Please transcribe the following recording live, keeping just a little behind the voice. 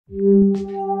Hi,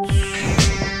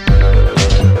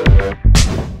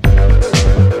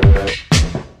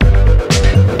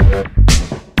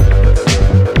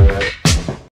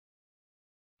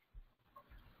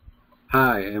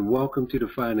 and welcome to the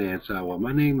Finance Hour.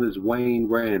 My name is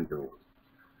Randall.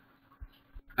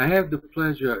 I have the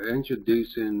pleasure of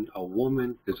introducing a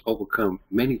woman that's overcome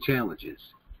many challenges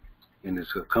and has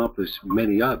accomplished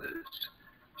many others.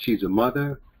 She's a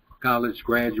mother, college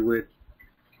graduate,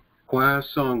 choir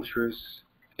songstress,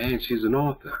 and she's an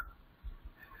author.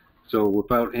 So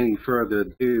without any further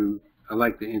ado, I'd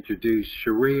like to introduce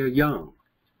Sharia Young.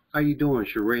 How you doing,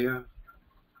 Sharia?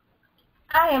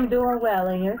 I am doing well,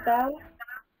 and yourself?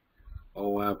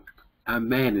 Oh, I'm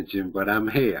managing, but I'm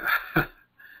here.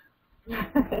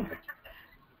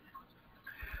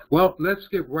 Well, let's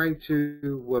get right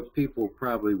to what people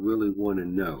probably really want to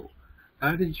know.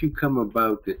 How did you come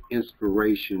about the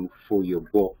inspiration for your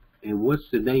book, and what's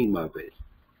the name of it?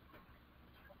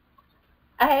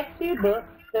 I have two books.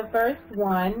 The first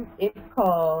one is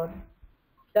called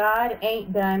God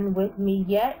Ain't Done With Me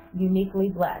Yet, Uniquely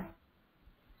Blessed.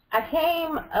 I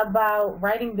came about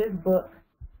writing this book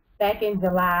back in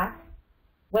July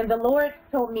when the Lord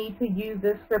told me to use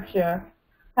the scripture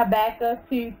Habakkuk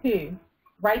 2:2,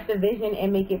 write the vision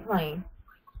and make it plain.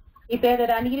 He said that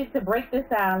I needed to break the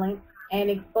silence and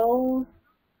expose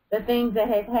the things that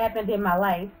had happened in my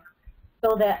life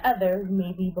so that others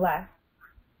may be blessed.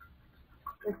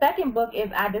 The second book is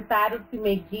I decided to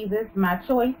make Jesus my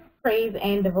choice, praise,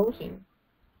 and devotion.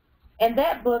 And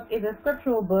that book is a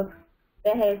scriptural book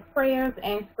that has prayers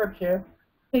and scripture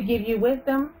to give you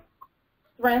wisdom,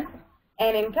 strength,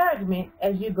 and encouragement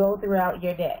as you go throughout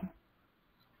your day.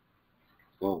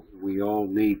 Well, we all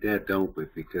need that, don't we?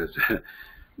 Because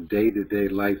day-to-day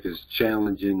life is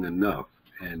challenging enough.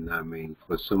 And I mean,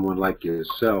 for someone like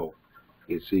yourself,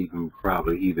 it's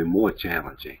probably even more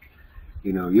challenging.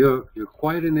 You know, you're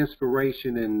quite an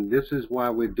inspiration, and this is why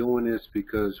we're doing this,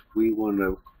 because we want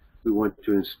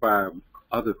to inspire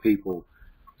other people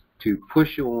to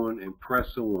push on and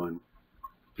press on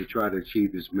to try to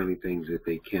achieve as many things that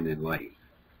they can in life,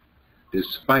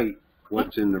 despite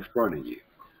what's in the front of you.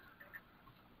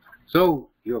 So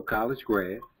you're a college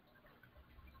grad.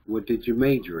 What did you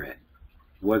major in?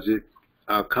 Was it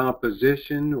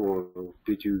composition, or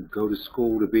did you go to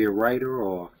school to be a writer,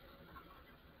 or?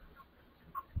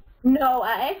 No,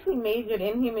 I actually majored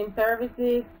in human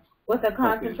services with a Okay.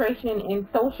 concentration in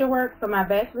social work for my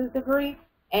bachelor's degree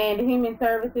and human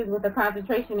services with a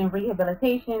concentration in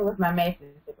rehabilitation with my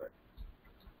master's degree.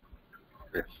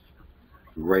 That's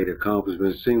great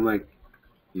accomplishment. It seemed like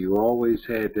you always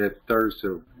had that thirst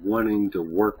of wanting to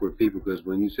work with people, because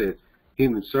when you said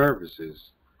human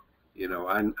services,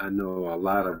 I know a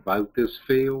lot about this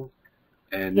field,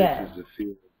 and this Yes, is a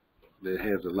field that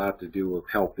has a lot to do with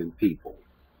helping people.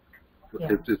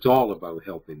 yes, It's all about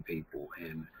helping people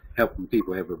and helping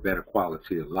people have a better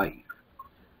quality of life.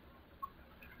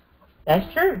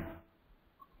 that's true.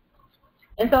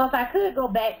 And so if I could go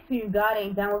back to God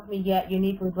Ain't Done With Me Yet,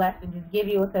 Uniquely Blessed, and just give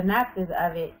you a synopsis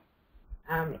of it,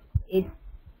 it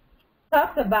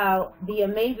talks about the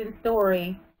amazing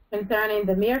story concerning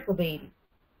the miracle baby.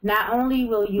 Not only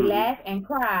will you Hmm. laugh and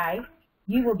cry,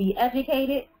 you will be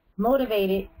educated,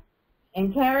 motivated,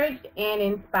 encouraged, and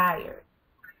inspired.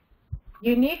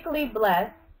 Uniquely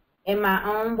blessed in my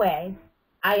own way,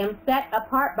 I am set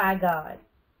apart by God.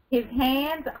 His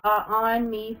hands are on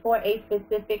me for a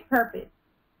specific purpose.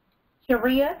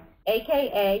 Sharia,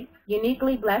 aka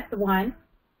Uniquely Blessed One,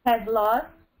 has lost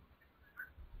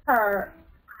her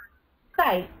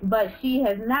sight, but she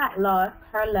has not lost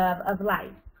her love of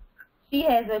life. She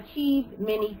has achieved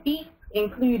many feats,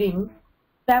 including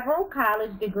several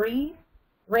college degrees,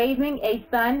 raising a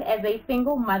son as a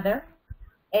single mother,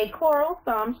 a choral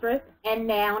songstress, and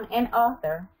now an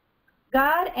author.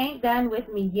 God Ain't Done With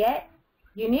Me Yet,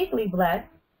 Uniquely Blessed,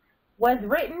 was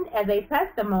written as a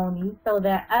testimony so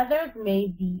that others may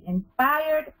be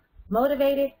inspired,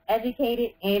 motivated,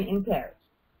 educated, and encouraged.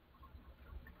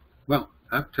 Well,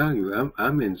 I'm telling you,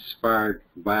 I'm inspired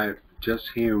by just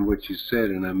hearing what you said,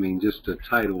 and I mean, just the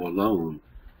title alone,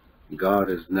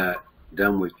 God is not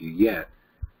done with you yet.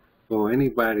 For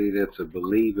anybody that's a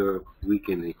believer, we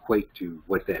can equate to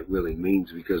what that really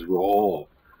means, because we're all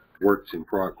works in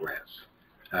progress.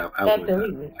 I would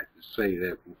Absolutely. like to say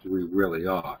that we really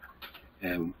are.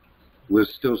 And we're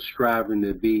still striving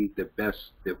to be the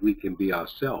best that we can be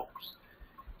ourselves.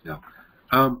 You know,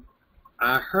 um,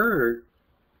 I heard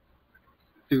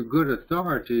through good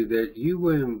authority that you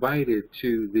were invited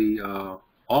to the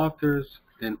authors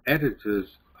and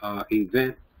editors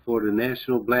event for the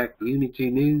National Black Unity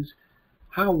News.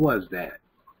 How was that?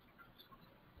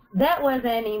 That was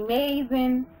an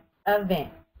amazing event.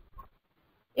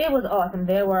 It was awesome.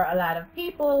 There were a lot of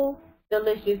people,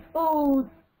 delicious food.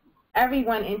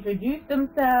 Everyone introduced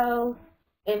themselves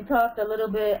and talked a little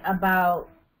bit about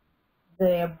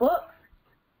their books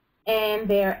and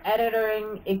their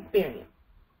editing experience.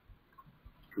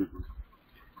 Mhm.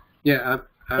 Yeah,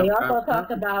 They I've also heard.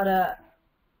 talked about a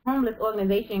homeless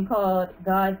organization called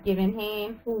God's Given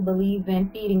Hands, who believes in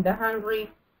feeding the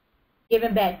hungry,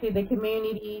 giving back to the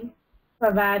community,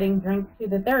 providing drinks to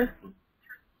the thirsty.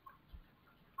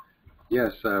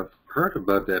 Yes, I've heard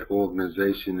about that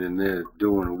organization, and they're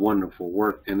doing wonderful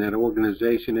work. And that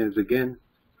organization is again.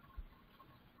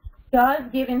 God's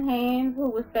Given Hands, who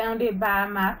was founded by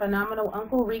my phenomenal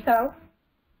Uncle Rico.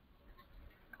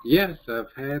 Yes,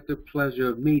 I've had the pleasure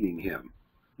of meeting him.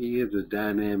 He is a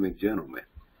dynamic gentleman,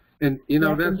 and Yes,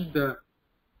 that's indeed.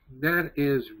 that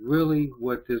is really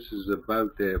what this is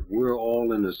about. That we're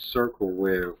all in a circle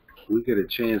where we get a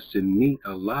chance to meet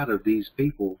a lot of these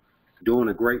people doing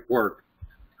a great work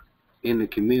in the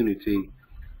community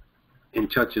and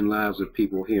touching lives of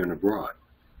people here and abroad.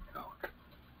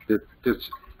 That's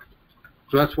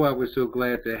So that's why we're so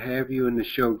glad to have you in the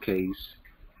showcase,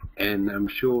 and I'm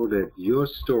sure that your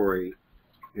story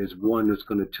is one that's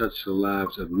going to touch the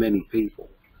lives of many people.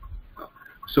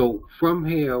 So from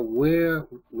here,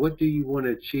 what do you want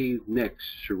to achieve next,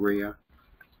 Sharia?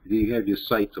 Do you have your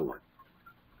sights on?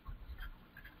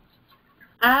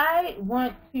 I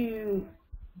want to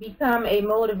become a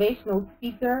motivational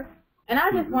speaker, and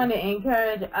I just Mm-hmm. want to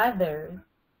encourage others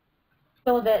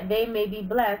so that they may be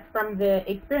blessed from the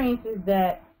experiences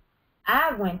that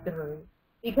I went through.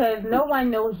 Because no one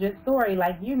knows your story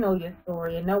like you know your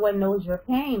story, and no one knows your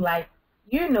pain like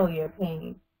you know your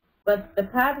pain. But the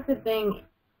positive thing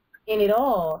in it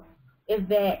all is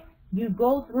that you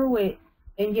go through it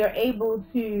and you're able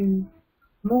to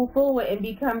move forward and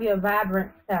become your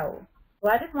vibrant self. So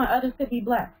I just want others to be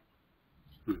blessed.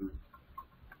 Mm-hmm.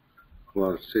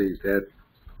 Well, see,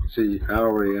 I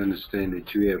already understand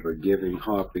that you have a giving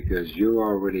heart because you're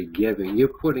already giving. You're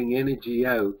putting energy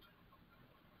out,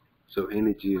 so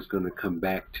energy is going to come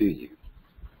back to you.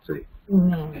 See,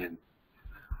 Amen. and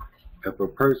if a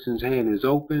person's hand is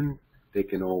open, they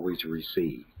can always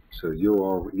receive. So you're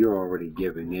already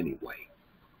giving anyway,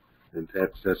 and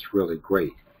that's really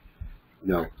great.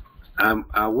 You know,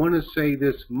 I want to say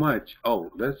this much. Oh,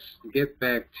 let's get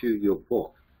back to your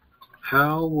book.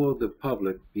 How will the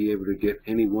public be able to get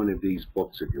any one of these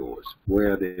books of yours?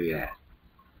 Where are they at?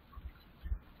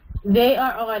 They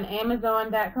are on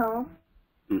Amazon.com,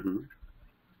 Mm-hmm.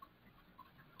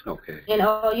 Okay. and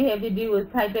all you have to do is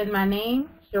type in my name,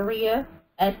 Sharia,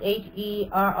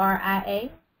 Sherria,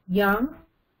 Young,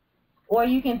 or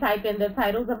you can type in the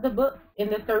titles of the books in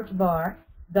the search bar.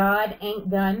 God Ain't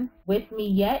Done With Me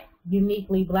Yet,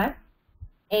 Uniquely Blessed,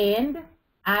 and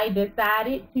I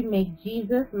Decided to Make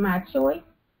Jesus My Choice,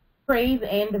 Praise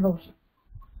and Devotion.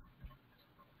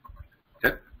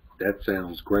 That that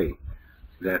sounds great.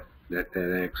 That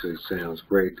actually sounds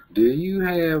great. Do you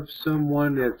have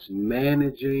someone that's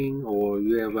managing, or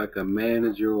you have like a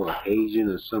manager or agent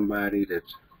or somebody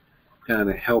that's kind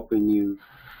of helping you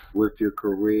with your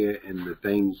career and the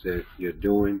things that you're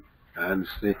doing? I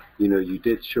understand. You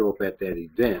did show up at that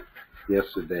event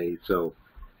yesterday, so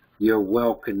you're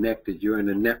well connected. You're in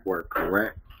a network,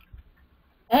 correct?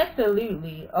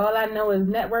 Absolutely. All I know is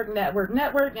network, network,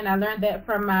 network, and I learned that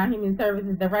from my human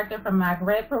services director from my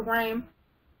grad program.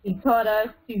 He taught us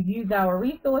to use our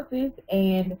resources,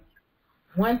 and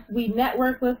once we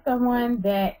network with someone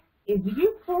that is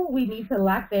useful, we need to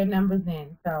lock their numbers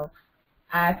in. So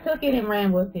I took it and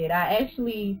ran with it. I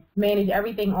actually manage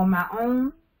everything on my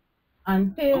own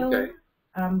until Okay.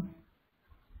 um,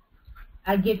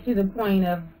 I get to the point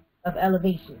of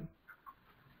elevation.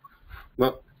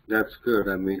 Well, that's good.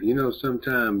 I mean,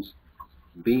 sometimes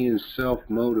being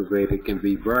self-motivated can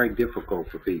be very difficult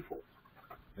for people.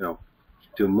 You know,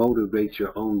 to motivate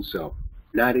your own self.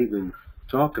 Not even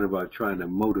talking about trying to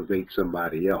motivate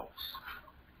somebody else.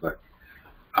 But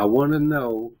I want to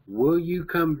know, will you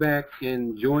come back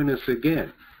and join us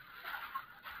again?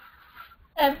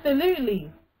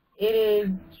 Absolutely. It is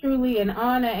truly an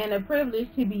honor and a privilege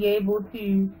to be able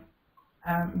to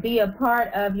be a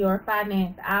part of your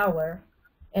finance hour,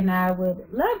 and I would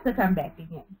love to come back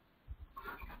again.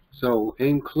 So,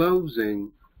 in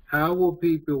closing, how will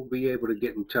people be able to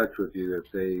get in touch with you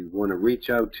if they want to reach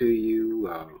out to you,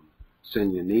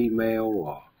 send you an email,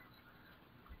 or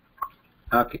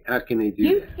how can they do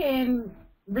You that? can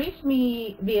reach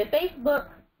me via Facebook.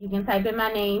 You can type in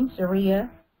my name, Sharia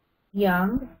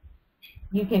Young,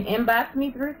 You can inbox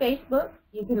me through Facebook.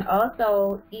 You can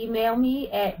also email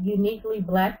me at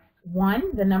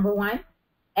uniquelyblessed1, the number 1,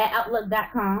 at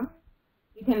outlook.com.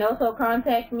 You can also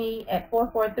contact me at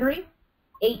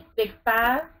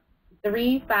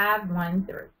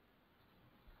 443-865-3513.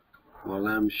 Well,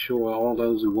 I'm sure all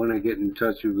those who want to get in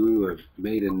touch with you have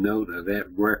made a note of that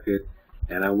record.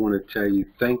 And I want to tell you,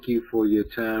 thank you for your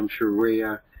time,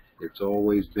 Sharia. It's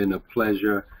always been a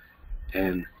pleasure.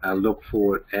 And I look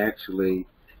forward to actually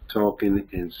talking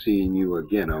and seeing you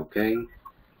again, okay?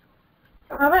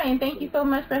 All right, and thank you so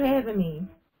much for having me.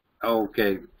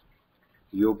 Okay.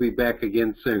 You'll be back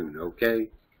again soon, okay?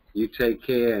 You take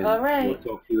care, and all right. we'll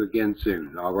talk to you again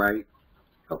soon, all right?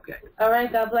 Okay. All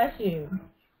right, God bless you.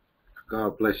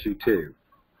 God bless you too.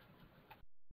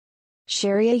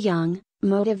 Sharia Young,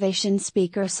 motivation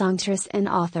speaker, songstress, and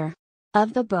author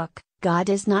of the book, God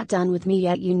is Not Done With Me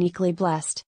Yet, Uniquely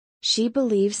Blessed. She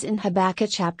believes in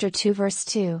Habakkuk chapter 2 verse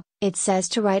 2, it says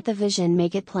to write the vision,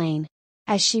 make it plain.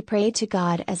 As she prayed to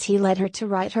God as He led her to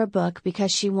write her book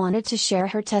because she wanted to share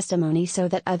her testimony so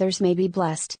that others may be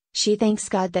blessed, she thanks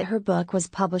God that her book was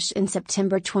published in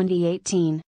September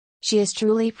 2018. She is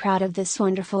truly proud of this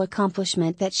wonderful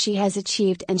accomplishment that she has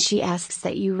achieved, and she asks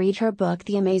that you read her book,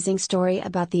 The Amazing Story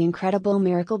About the Incredible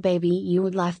Miracle Baby. You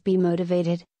would laugh, be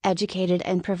motivated, educated,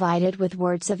 and provided with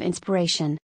words of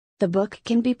inspiration. The book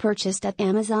can be purchased at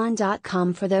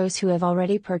Amazon.com. For those who have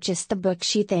already purchased the book,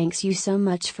 she thanks you so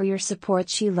much for your support.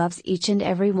 She loves each and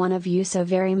every one of you so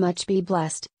very much. Be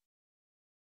blessed.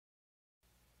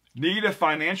 Need a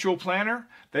financial planner?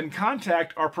 Then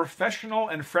contact our professional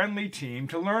and friendly team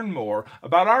to learn more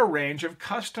about our range of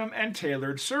custom and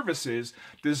tailored services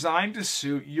designed to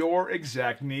suit your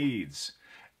exact needs.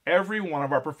 Every one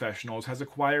of our professionals has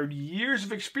acquired years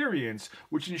of experience,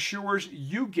 which ensures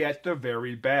you get the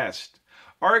very best.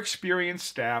 Our experienced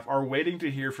staff are waiting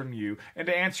to hear from you and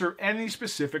to answer any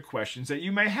specific questions that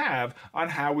you may have on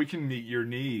how we can meet your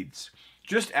needs.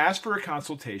 Just ask for a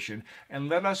consultation and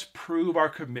let us prove our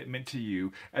commitment to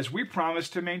you, as we promise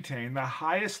to maintain the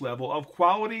highest level of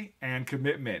quality and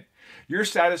commitment. Your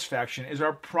satisfaction is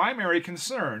our primary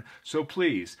concern, so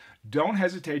please don't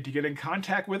hesitate to get in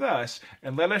contact with us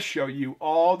and let us show you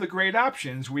all the great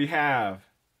options we have.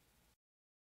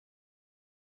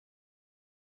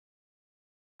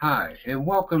 Hi, and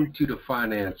welcome to the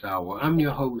Finance Hour. I'm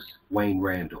your host, Wayne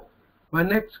Randall. My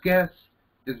next guest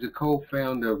is the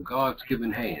co-founder of God's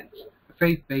Given Hands, a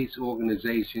faith-based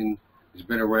organization that's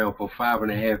been around for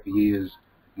 5.5 years,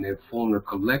 and they've formed a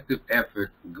collective effort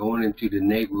going into the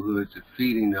neighborhoods of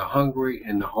feeding the hungry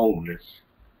and the homeless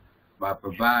by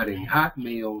providing hot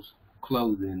meals,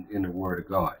 clothing, and the Word of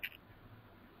God.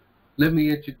 Let me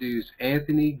introduce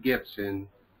Anthony Gibson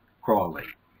Crawley.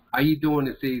 How you doing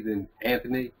this evening,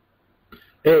 Anthony?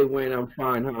 Hey, Wayne, I'm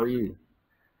fine. How are you?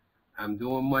 I'm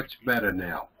doing much better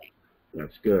now.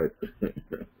 That's good.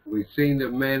 We seem to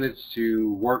manage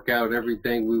to work out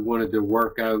everything we wanted to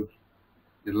work out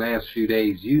the last few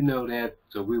days. You know that,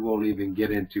 so we won't even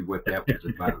get into what that was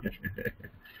about.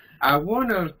 I want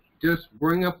to just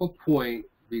bring up a point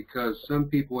because some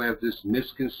people have this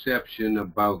misconception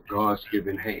about God's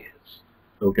given hands.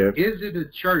 Okay. Is it a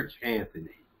church,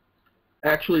 Anthony?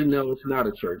 Actually, no, it's not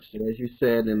a church. As you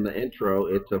said in the intro,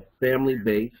 it's a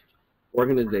family-based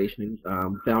organization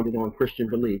founded on Christian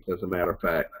beliefs, as a matter of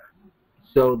fact.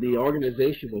 So the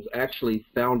organization was actually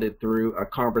founded through a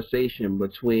conversation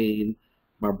between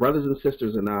my brothers and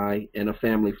sisters and I and a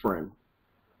family friend.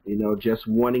 You know, just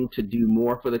wanting to do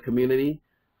more for the community,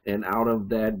 and out of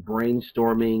that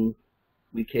brainstorming,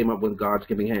 we came up with God's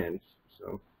Giving Hands.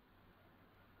 So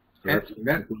that's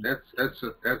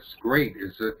great.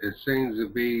 It seems to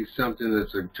be something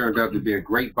that's turned out to be a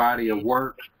great body of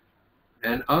work,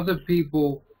 and other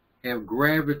people have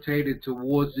gravitated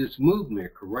towards this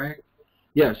movement, correct?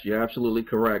 Yes, you're absolutely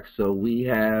correct. So we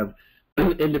have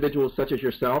individuals such as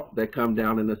yourself that come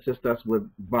down and assist us with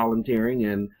volunteering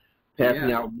and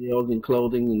passing out meals and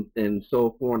clothing and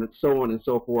so on and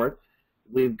so forth.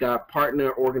 We've got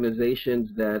partner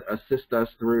organizations that assist us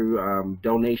through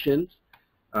donations.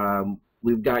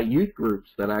 We've got youth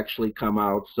groups that actually come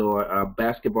out. So a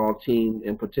basketball team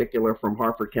in particular from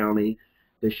Harford County,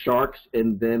 the Sharks,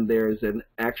 and then there's an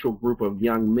actual group of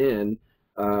young men,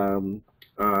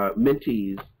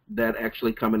 mentees, that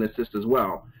actually come and assist as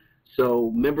well. So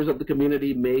members of the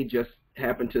community may just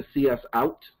happen to see us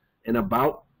out and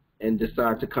about and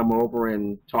decide to come over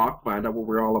and talk, find out what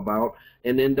we're all about,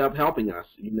 and end up helping us,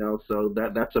 you know, so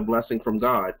that's a blessing from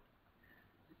God.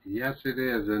 Yes, it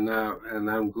is, and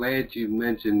I'm glad you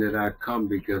mentioned that I come,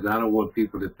 because I don't want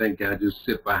people to think I just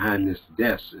sit behind this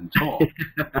desk and talk.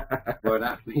 But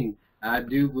I mean, I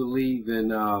do believe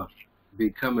in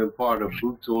becoming part of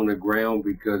boots on the ground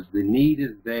because the need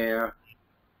is there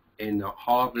and the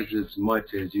harvest is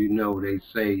much. As you know, they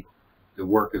say the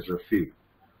workers are few.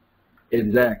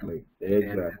 Exactly.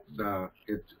 And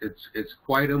Exactly. it's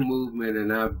quite a movement,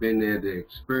 and I've been there to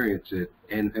experience it.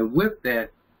 And with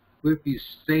that, with you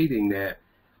stating that,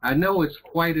 I know it's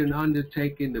quite an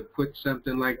undertaking to put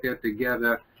something like that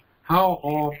together. How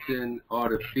often are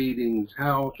the feedings?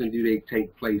 How often do they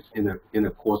take place in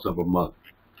a course of a month?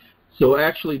 So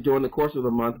actually, during the course of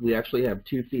the month, we actually have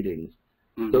two feedings.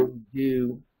 So Hmm. we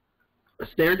do a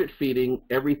standard feeding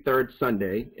every third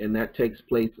Sunday, and that takes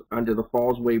place under the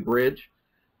Fallsway Bridge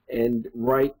and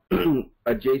right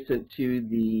adjacent to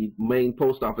the main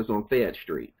post office on Fayette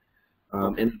Street.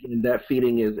 Okay. And again, that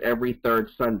feeding is every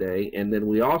third Sunday. And then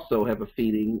we also have a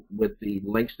feeding with the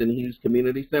Langston Hughes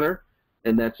Community Center,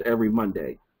 and that's every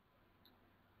Monday.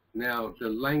 Now, the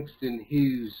Langston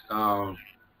Hughes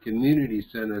Community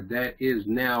Center, that is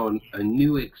now a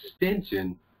new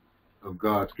extension of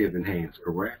God's Given Hands,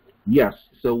 correct? Yes,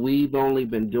 so we've only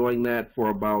been doing that for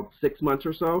about 6 months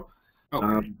or so.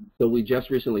 Okay. So we just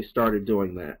recently started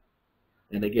doing that.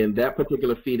 And again, that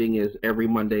particular feeding is every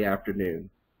Monday afternoon.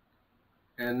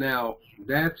 And now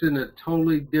that's in a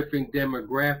totally different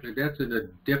demographic. That's in a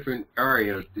different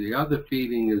area. The other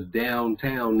feeding is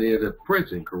downtown near the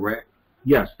prison, correct?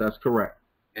 Yes, that's correct.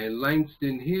 And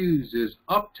Langston Hughes is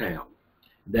uptown.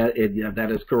 Yeah,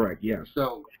 that is correct. Yes.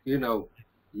 So,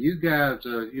 you guys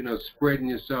are, spreading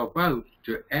yourself out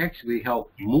to actually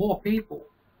help more people,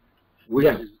 which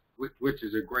Yes. is which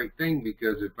is a great thing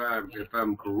because if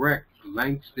I'm correct,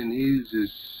 Langston Hughes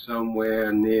is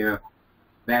somewhere near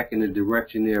back in the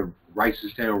direction near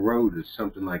Ricestown Road or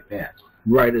something like that.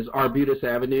 Right, is Arbutus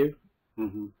Avenue.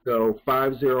 Hmm. So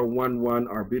 5011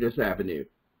 Arbutus Avenue.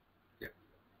 Yeah.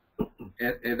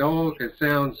 It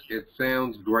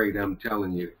sounds great. I'm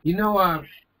telling you.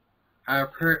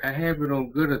 I've heard, I have it on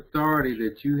good authority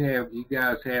that you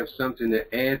guys have something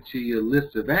to add to your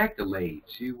list of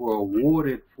accolades. You were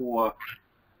awarded for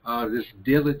this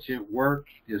diligent work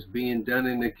that's being done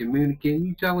in the community. Can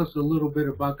you tell us a little bit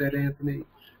about that, Anthony?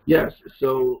 Yes,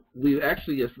 so we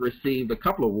actually just received a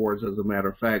couple of awards, as a matter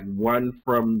of fact. One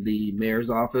from the mayor's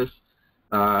office,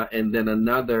 and then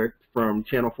another from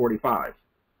Channel 45.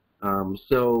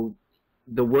 So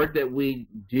the work that we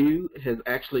do has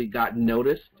actually gotten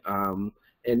noticed,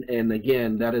 and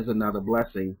again, that is another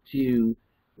blessing to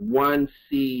one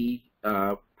see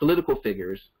political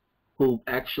figures who've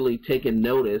actually taken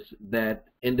notice that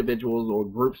individuals or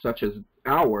groups such as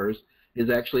ours is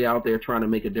actually out there trying to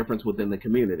make a difference within the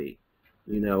community.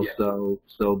 Yes. So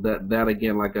that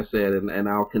again, like I said, and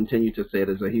I'll continue to say it,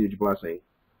 is a huge blessing.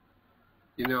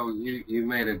 You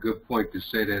made a good point to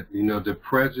say that, the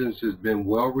presence has been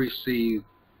well received,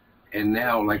 and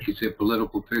now, like you said,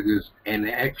 political figures and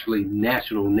actually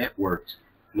national networks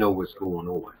know what's going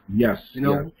on. Yes,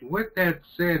 yes. With that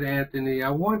said, Anthony, I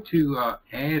want to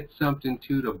add something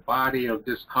to the body of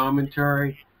this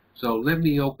commentary. So let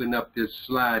me open up this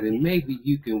slide, and maybe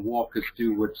you can walk us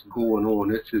through what's going on.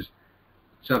 This is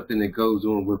something that goes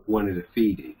on with one of the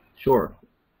feedings. Sure.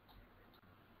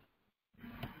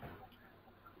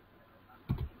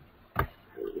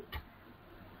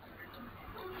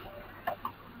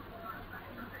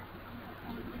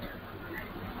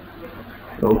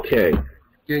 Okay.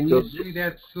 Can you see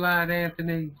that slide,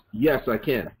 Anthony? Yes, I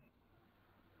can.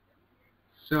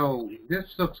 So this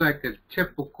looks like a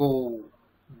typical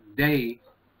day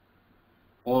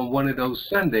on one of those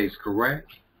Sundays,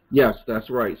 correct? Yes,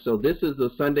 that's right. So this is a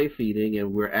Sunday feeding,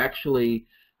 and we're actually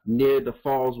near the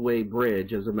Fallsway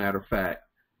Bridge, as a matter of fact.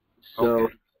 So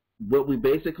Okay. what we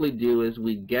basically do is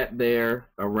we get there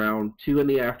around 2 in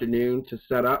the afternoon to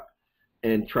set up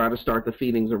and try to start the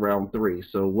feedings around 3.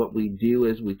 So what we do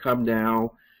is we come down,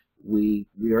 we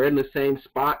are in the same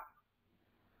spot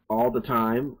all the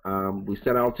time. We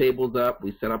set our tables up,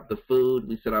 we set up the food,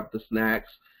 we set up the snacks,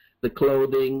 the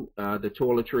clothing, the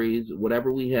toiletries,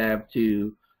 whatever we have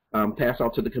to pass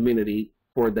out to the community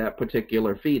for that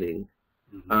particular feeding.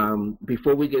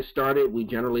 Before we get started, we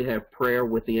generally have prayer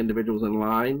with the individuals in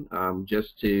line,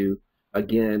 just to,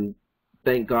 again,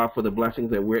 thank God for the blessings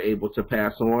that we're able to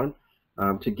pass on,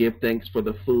 to give thanks for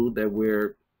the food that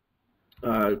we're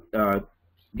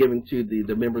giving to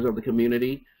the members of the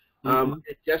community,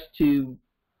 just to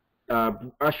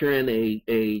usher in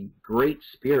a great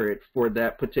spirit for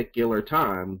that particular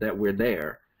time that we're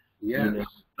there. Yes.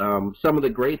 Some of the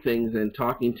great things in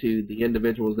talking to the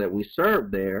individuals that we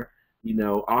serve there,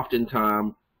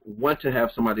 oftentimes want to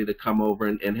have somebody to come over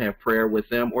and have prayer with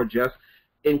them, or just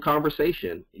in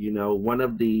conversation. One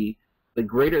of the the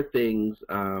greater things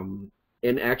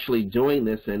in actually doing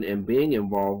this and being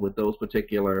involved with those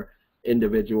particular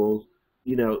individuals,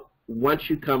 you know, once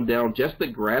you come down, just the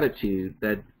gratitude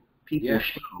that people Yes.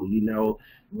 show, you know,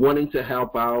 wanting to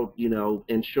help out, you know,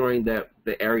 ensuring that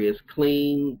the area is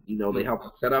clean, you know, they help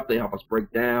us set up, they help us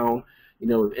break down, you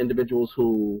know, individuals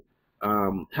who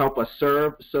help us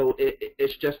serve. So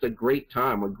it's just a great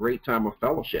time of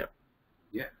fellowship.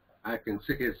 Yeah, I can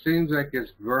see. It seems like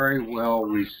it's very well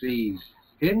received.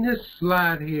 In this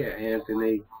slide here,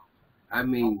 Anthony, I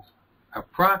mean,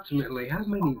 approximately how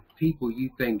many people you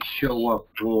think show up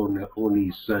on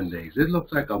these Sundays? It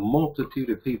looks like a multitude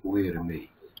of people here to me.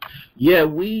 Yeah,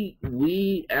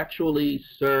 we actually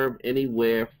serve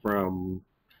anywhere from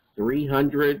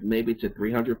 300 maybe to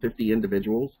 350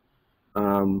 individuals.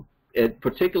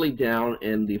 Particularly down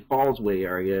in the Fallsway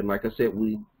area, and like I said,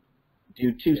 we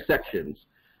do two Yeah. sections.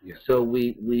 Yeah. So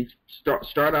we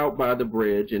start out by the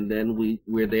bridge, and then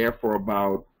we're there for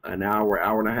about an hour,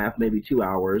 hour and a half, maybe 2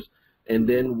 hours, and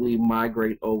then we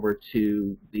migrate over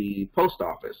to the post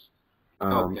office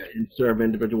Okay. and serve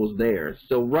individuals there.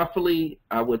 So roughly,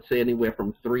 I would say anywhere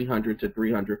from 300 to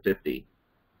 350.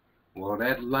 Well,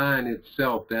 that line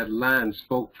itself, that line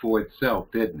spoke for itself,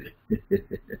 didn't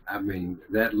it? I mean,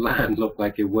 that line looked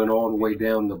like it went all the way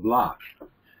down the block.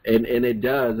 And it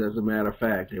does, as a matter of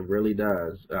fact, it really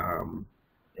does.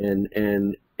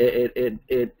 And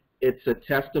it's a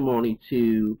testimony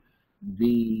to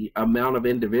the amount of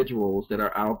individuals that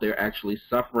are out there actually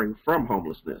suffering from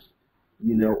homelessness,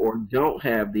 you know, or don't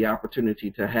have the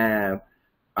opportunity to have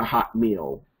a hot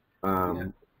meal. Yeah.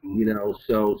 You know,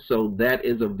 so that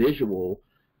is a visual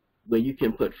where you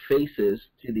can put faces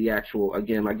to the actual,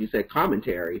 again, like you said,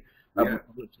 commentary of Yeah.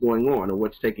 what's going on or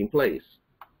what's taking place.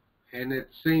 And it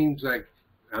seems like,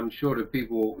 I'm sure the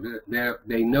people,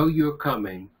 they know you're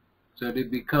coming, so they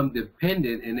become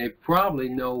dependent, and they probably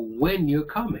know when you're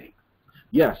coming.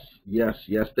 Yes,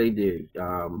 yes, they do.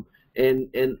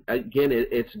 And again,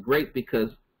 it's great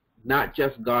because not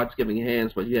just God's giving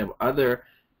hands, but you have other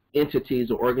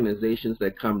entities or organizations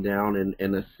that come down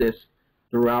and assist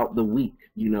throughout the week.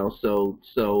 You know,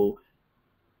 so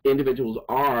individuals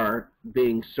are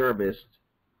being serviced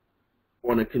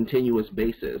on a continuing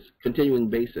basis.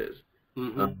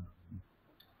 Mm-hmm.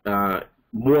 Uh,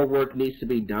 more work needs to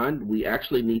be done. We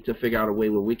actually need to figure out a way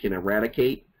where we can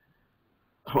eradicate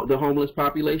the homeless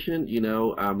population. You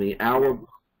know, I mean, our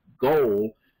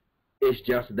goal is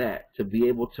just that, to be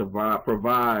able to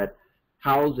provide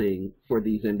housing for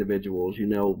these individuals, you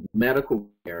know, medical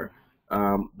care,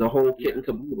 the whole kit and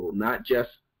caboodle, not just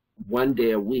one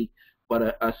day a week,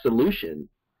 but a solution,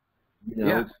 you know,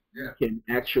 Yes. Yeah. can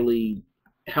actually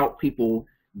help people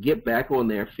get back on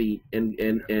their feet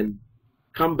and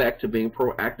come back to being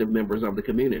proactive members of the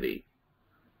community.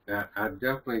 I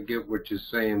definitely get what you're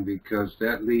saying, because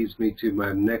that leads me to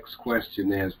my next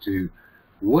question as to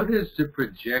what is the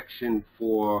projection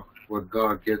for what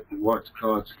God's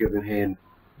given hand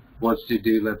wants to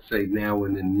do, let's say now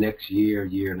in the next year,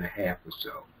 year and a half or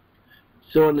so.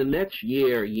 So in the next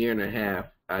year, year and a half,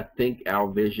 I think our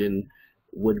vision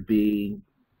would be,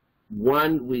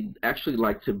 one, we'd actually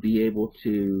like to be able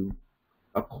to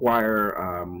acquire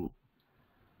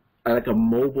like a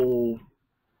mobile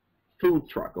food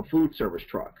truck, a food service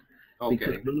truck,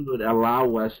 because Okay. it would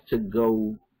allow us to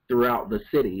go throughout the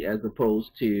city as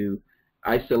opposed to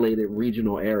isolated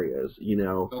regional areas, you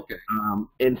know. Okay.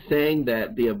 And saying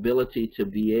that the ability to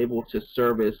be able to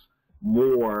service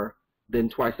more than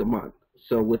twice a month.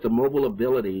 So with the mobile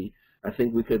ability, I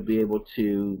think we could be able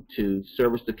to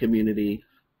service the community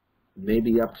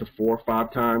maybe up to 4 or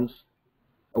 5 times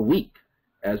a week,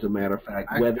 as a matter of fact.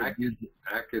 I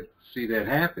could see that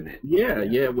happening.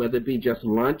 Yeah, whether it be just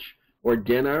lunch or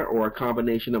dinner or a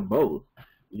combination of both.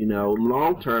 You know,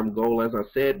 long-term goal, as I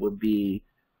said, would be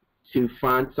to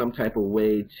find some type of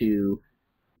way to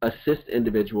assist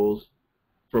individuals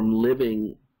from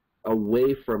living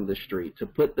away from the street, to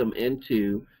put them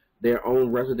into their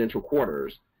own residential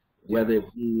quarters, whether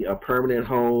it be a permanent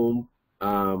home,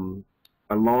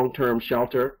 a long-term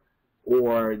shelter,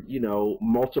 or, you know,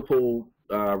 multiple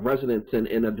residents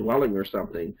in a dwelling or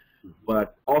something.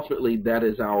 But ultimately, that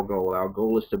is our goal. Our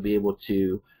goal is to be able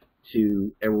to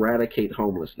eradicate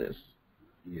homelessness.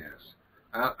 Yes.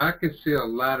 I could see a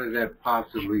lot of that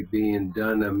possibly being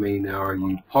done. I mean, are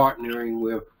you partnering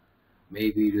with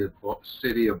maybe the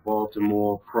city of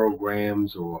Baltimore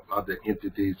programs or other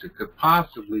entities that could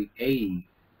possibly aid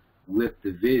with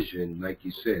the vision, like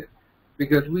you said?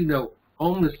 Because we know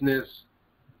homelessness,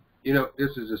 you know,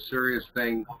 this is a serious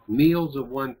thing. Meals are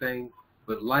one thing,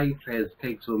 but life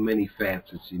takes so many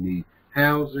facets. You need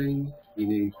housing, you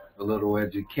need a little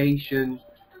education,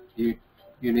 you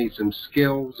need some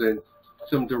skills and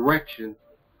some direction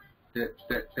that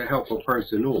to help a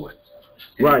person on.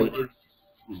 And Right. and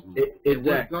what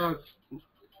Exactly. God's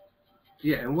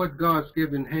and what God's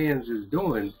given hands is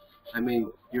doing, I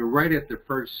mean, you're right at the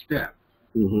first step.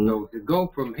 So to go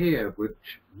from here would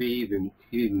be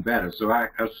even better. So I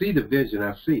see the vision,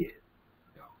 I see it.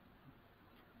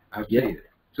 I see it.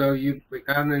 So you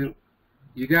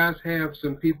guys have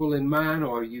some people in mind,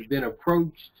 or you've been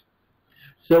approached?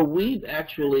 So we've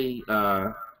actually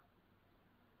not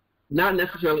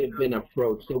necessarily been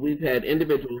approached. So we've had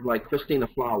individuals like Christina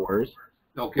Flowers,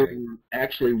 who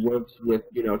actually works with,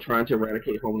 trying to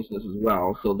eradicate homelessness as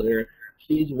well. So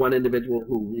she's one individual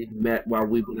who we've met while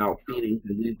we've been out feeding,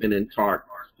 and we've been in talks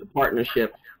to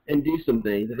partnership and do some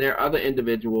things. And there are other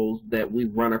individuals that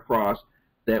we've run across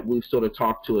that we've sort of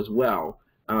talked to as well.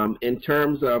 In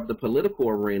terms of the political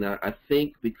arena, I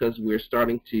think because we're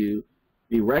starting to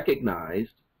be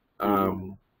recognized,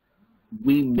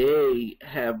 we may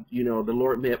have, the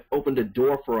Lord may have opened a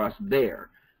door for us there.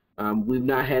 We've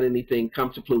not had anything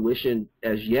come to fruition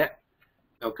as yet.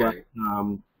 Okay.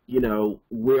 But,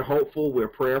 we're hopeful, we're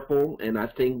prayerful, and I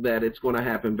think that it's going to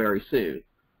happen very soon.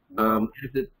 As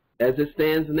it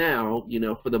stands now,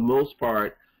 for the most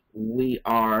part, we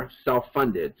are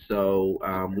self-funded. So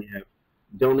we have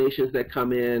donations that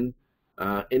come in,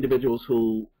 individuals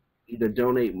who either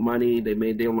donate money, they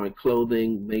may donate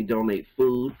clothing, may donate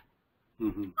food.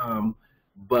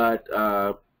 But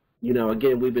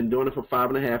again, we've been doing it for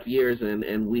 5.5 years,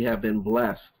 and we have been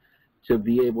blessed to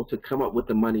be able to come up with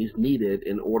the monies needed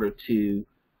in order to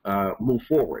move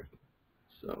forward.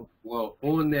 So, well,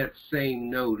 on that same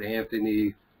note,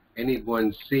 Anthony,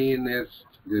 anyone seeing this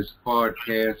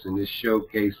podcast and this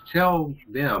showcase, tell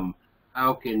them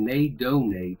how can they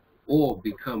donate or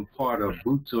become part of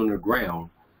Boots on the Ground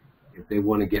if they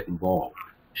want to get involved.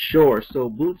 Sure. So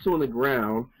Boots on the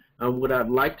Ground. What I'd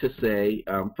like to say,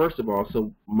 first of all,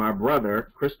 so my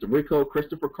brother,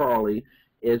 Christopher Carley,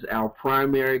 is our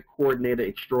primary coordinator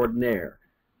extraordinaire.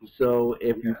 So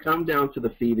if you come down to the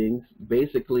feedings,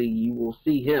 basically you will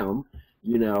see him,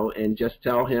 and just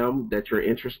tell him that you're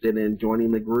interested in joining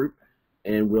the group,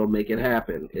 and we'll make it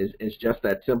happen. It's just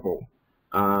that simple.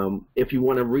 If you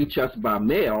want to reach us by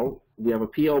mail, we have a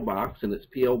P.O. Box, and it's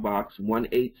P.O. Box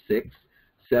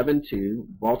 18672,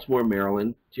 Baltimore,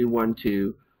 Maryland,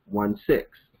 21216.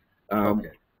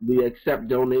 We accept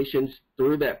donations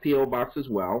through that P.O. Box as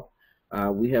well.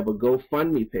 We have a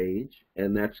GoFundMe page,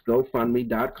 and that's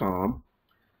gofundme.com,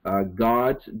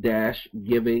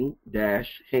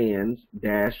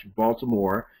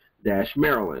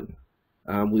 God's-giving-hands-Baltimore-Maryland.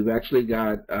 We've actually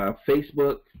got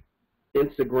Facebook,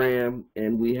 Instagram,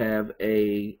 and we have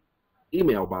a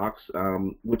email box,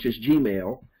 which is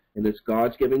Gmail, and it's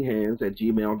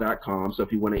godsgivinghands@gmail.com. So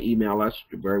if you want to email us,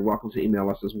 you're very welcome to email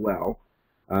us as well.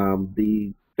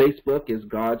 The Facebook is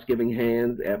God's Giving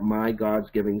Hands at My God's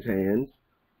Giving Hands.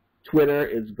 Twitter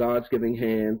is God's Giving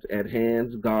Hands at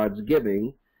Hands God's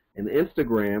Giving, and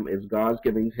Instagram is God's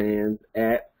Giving Hands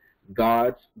at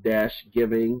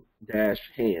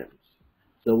God's-giving-hands.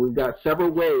 So we've got several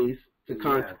ways to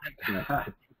contact us.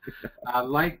 I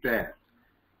like that.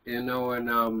 And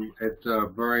it's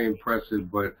very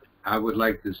impressive, but I would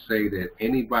like to say that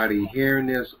anybody hearing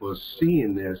this or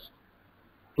seeing this,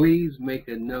 please make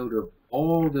a note of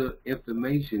all the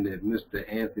information that Mr.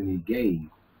 Anthony gave.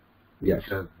 Yes.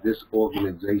 Because this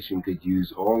organization could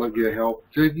use all of your help.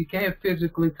 So if you can't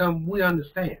physically come, we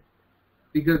understand.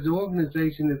 Because the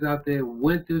organization is out there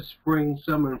winter, spring,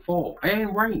 summer, and fall,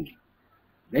 and rain.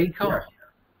 They come. Yeah.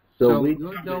 So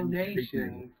your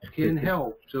donation can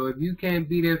help. So if you can't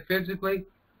be there physically,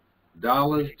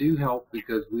 dollars do help,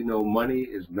 because we know money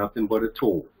is nothing but a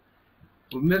tool.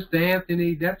 Well, Mr.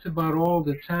 Anthony, that's about all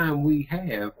the time we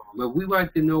have. But we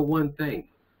like to know one thing.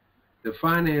 The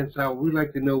finance hour, we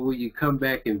like to know where you come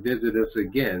back and visit us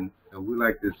again. And we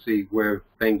like to see where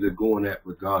things are going at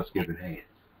with God's Given Hands.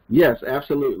 Yes,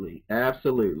 absolutely.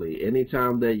 Absolutely.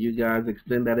 Anytime that you guys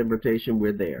extend that invitation,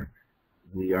 we're there.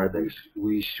 We are there.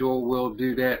 We sure will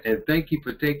do that. And thank you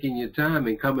for taking your time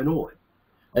and coming on.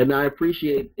 And I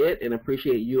appreciate it and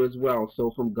appreciate you as well.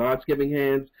 So from God's Giving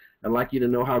Hands, I'd like you to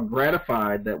know how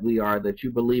gratified that we are that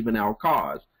you believe in our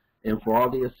cause. And for all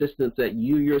the assistance that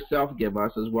you yourself give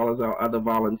us, as well as our other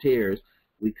volunteers,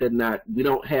 we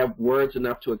don't have words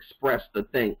enough to express the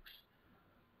thanks.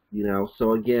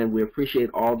 So again, we appreciate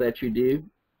all that you do.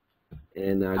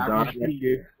 And God bless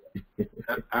you.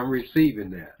 I'm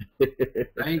receiving that.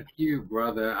 Thank you,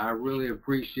 brother. I really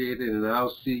appreciate it, and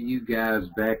I'll see you guys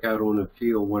back out on the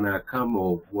field when I come,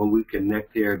 or when we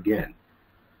connect here again.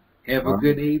 Have All a right.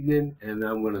 good evening, and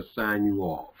I'm going to sign you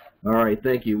off. All right.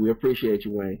 Thank you. We appreciate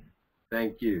you, Wayne.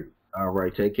 Thank you. All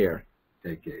right. Take care.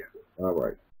 Take care. All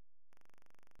right.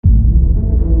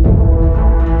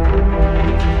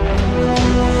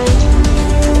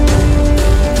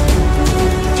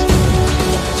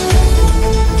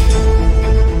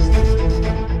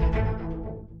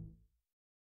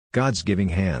 God's giving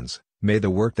hands, may the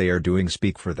work they are doing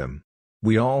speak for them.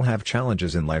 We all have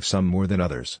challenges in life, some more than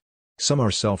others. Some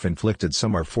are self-inflicted,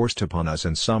 some are forced upon us,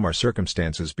 and some are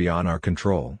circumstances beyond our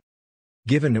control.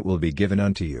 Given it will be given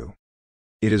unto you.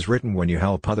 It is written, when you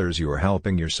help others you are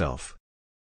helping yourself.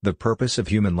 The purpose of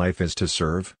human life is to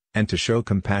serve, and to show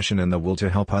compassion and the will to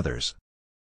help others.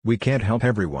 We can't help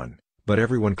everyone, but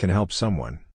everyone can help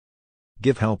someone.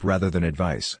 Give help rather than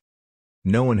advice.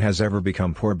 No one has ever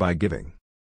become poor by giving.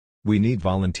 We need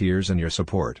volunteers and your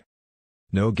support.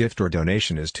 No gift or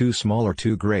donation is too small or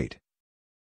too great.